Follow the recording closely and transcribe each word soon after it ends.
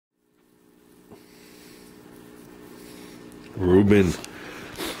Ruben,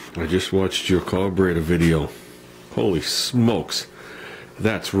 I just watched your carburetor video. Holy smokes,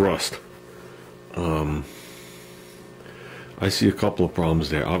 that's rust. I see a couple of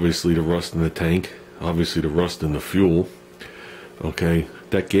problems there. Obviously the rust in the tank, obviously the rust in the fuel. Okay,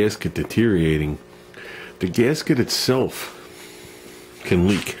 that gasket deteriorating. The gasket itself can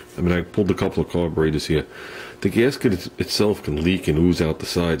leak. I mean, I pulled a couple of carburetors here. The gasket itself can leak and ooze out the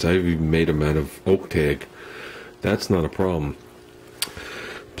sides. I've even made them out of oak tag. That's not a problem.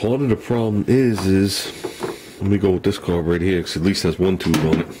 Part of the problem is let me go with this carburetor here, because at least has one tube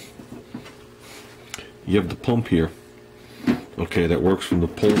on it. You have the pump here, okay, that works from the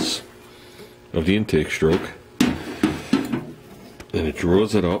pulse of the intake stroke, and it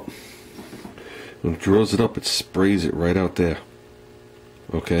draws it up. When it draws it up, it sprays it right out there,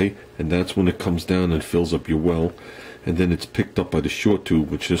 okay, and that's when it comes down and fills up your well, and then it's picked up by the short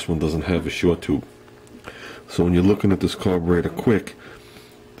tube, which this one doesn't have a short tube. So when you're looking at this carburetor quick,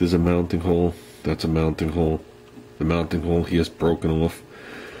 there's a mounting hole, that's a mounting hole, the mounting hole here is broken off.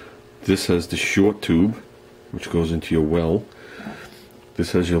 This has the short tube, which goes into your well.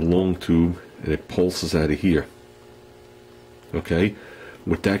 This has your long tube, and it pulses out of here. Okay,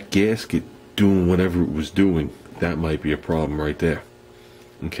 with that gasket doing whatever it was doing, that might be a problem right there.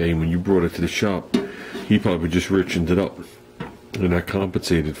 Okay, when you brought it to the shop, he probably just richened it up, and that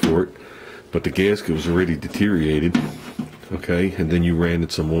compensated for it. But the gasket was already deteriorated. Okay, and then you ran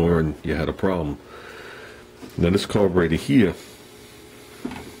it some more, and you had a problem. Now this carburetor here,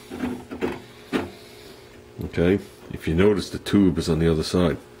 okay, if you notice, the tube is on the other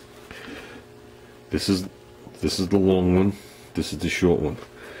side. This is the long one, this is the short one.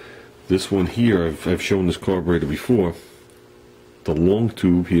 This one here, I've shown this carburetor before. The long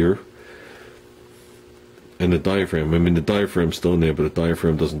tube here and the diaphragm, I mean the diaphragm's still in there, but the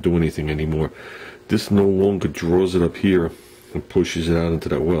diaphragm doesn't do anything anymore. This no longer draws it up here and pushes it out into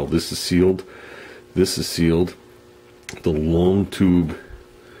that well. This is sealed, this is sealed. The long tube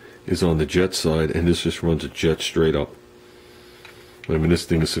is on the jet side, and this just runs a jet straight up. I mean, this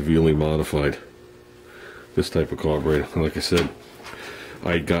thing is severely modified, this type of carburetor. Like I said,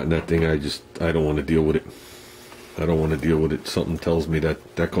 I had gotten that thing, I don't want to deal with it. I don't want to deal with it. Something tells me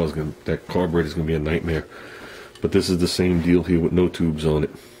that that carburetor is going to be a nightmare. But this is the same deal here with no tubes on it.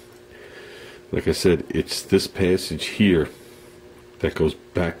 Like I said, it's this passage here that goes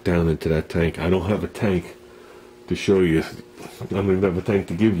back down into that tank. I don't have a tank to show you. I don't even have a tank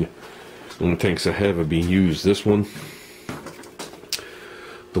to give you. And the tanks I have are being used. This one,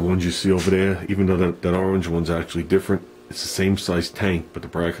 the ones you see over there, even though that orange one's actually different, it's the same size tank, but the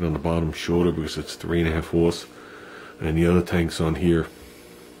bracket on the bottom is shorter because it's 3.5 horse. And the other tanks on here,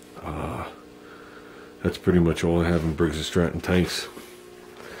 that's pretty much all I have in Briggs & Stratton tanks.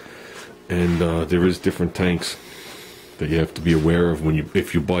 And there is different tanks that you have to be aware of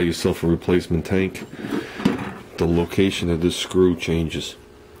if you buy yourself a replacement tank. The location of this screw changes.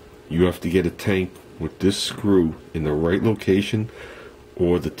 You have to get a tank with this screw in the right location,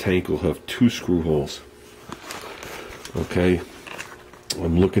 or the tank will have 2 screw holes. Okay,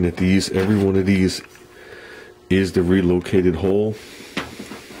 I'm looking at these. Every one of these is the relocated hole.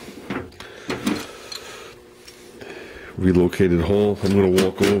 Relocated hole. I'm going to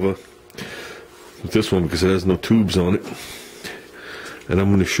walk over with this one because it has no tubes on it, and I'm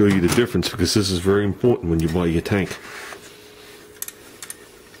going to show you the difference, because this is very important when you buy your tank.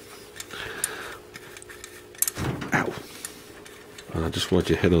 Ow. Just watch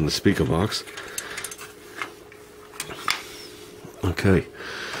your head on the speaker box. Okay.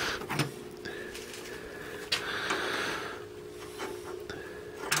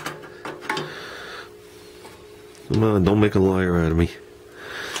 Come on, don't make a liar out of me.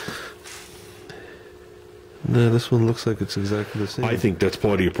 No, this one looks like it's exactly the same. I think that's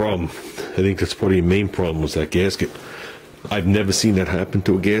part of your problem. I think that's part of your main problem, was that gasket. I've never seen that happen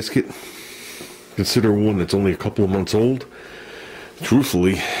to a gasket. Consider one that's only a couple of months old.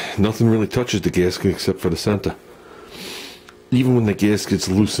 Truthfully, nothing really touches the gasket except for the center. Even when the gaskets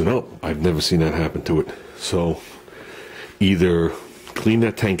loosen up, I've never seen that happen to it. So, either clean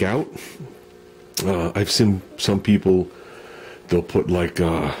that tank out. I've seen some people, they'll put like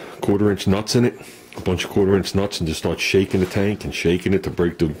 1/4-inch nuts in it, a bunch of 1/4-inch nuts, and just start shaking the tank and shaking it to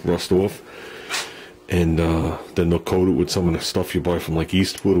break the rust off. And then they'll coat it with some of the stuff you buy from like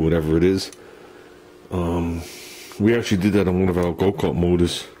Eastwood or whatever it is. We actually did that on one of our go-kart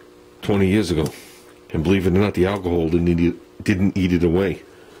motors 20 years ago. And believe it or not, the alcohol didn't eat it away.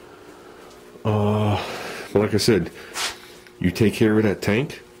 But like I said, you take care of that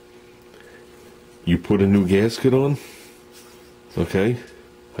tank, you put a new gasket on, okay,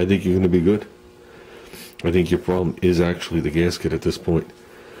 I think you're going to be good. I think your problem is actually the gasket at this point.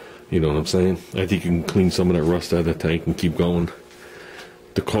 You know what I'm saying? I think you can clean some of that rust out of the tank and keep going.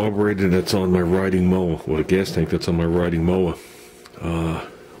 The carburetor that's on my riding mower, or the gas tank that's on my riding mower,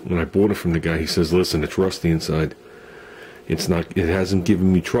 when I bought it from the guy, he says, listen, it's rusty inside. It hasn't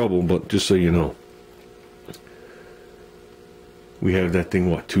given me trouble, but just so you know, we have that thing,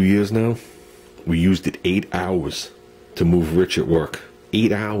 what, 2 years now? We used it 8 hours to move Rich at work.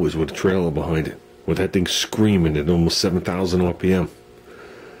 8 hours with a trailer behind it, with that thing screaming at almost 7,000 RPM.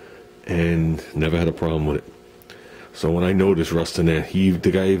 And never had a problem with it. So when I noticed rust in there,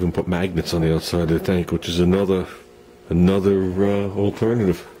 the guy even put magnets on the outside of the tank, which is another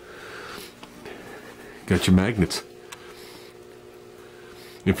alternative. Got your magnets.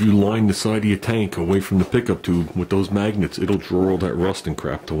 If you line the side of your tank away from the pickup tube with those magnets, it'll draw all that rust and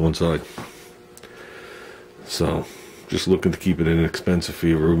crap to one side. So, just looking to keep it inexpensive for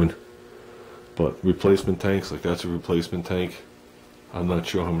you, Ruben. But replacement tanks, like that's a replacement tank. I'm not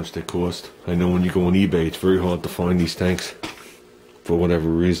sure how much they cost. I know when you go on eBay, it's very hard to find these tanks for whatever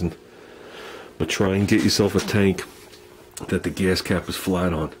reason. But try and get yourself a tank that the gas cap is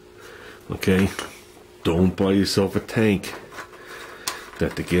flat on. Okay? Don't buy yourself a tank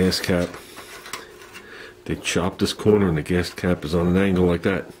that the gas cap, they chop this corner and the gas cap is on an angle like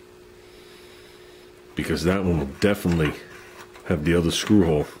that, because that one will definitely have the other screw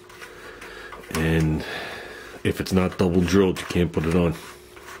hole, and if it's not double drilled, you can't put it on.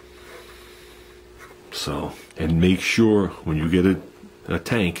 So, and make sure when you get a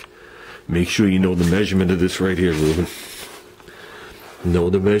tank, make sure you know the measurement of this right here, Ruben.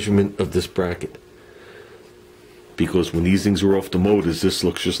 Know the measurement of this bracket. Because when these things are off the motors, this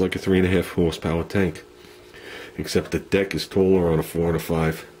looks just like a 3.5 horsepower tank. Except the deck is taller on a 4 and a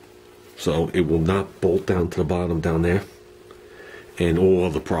 5. So it will not bolt down to the bottom down there. And all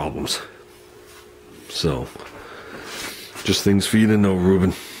other problems. So, just things for you to know,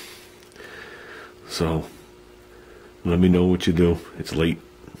 Ruben. So, let me know what you do. It's late.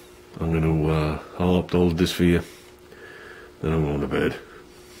 I'm going to, I'll upload this for you. Then I'm going to bed.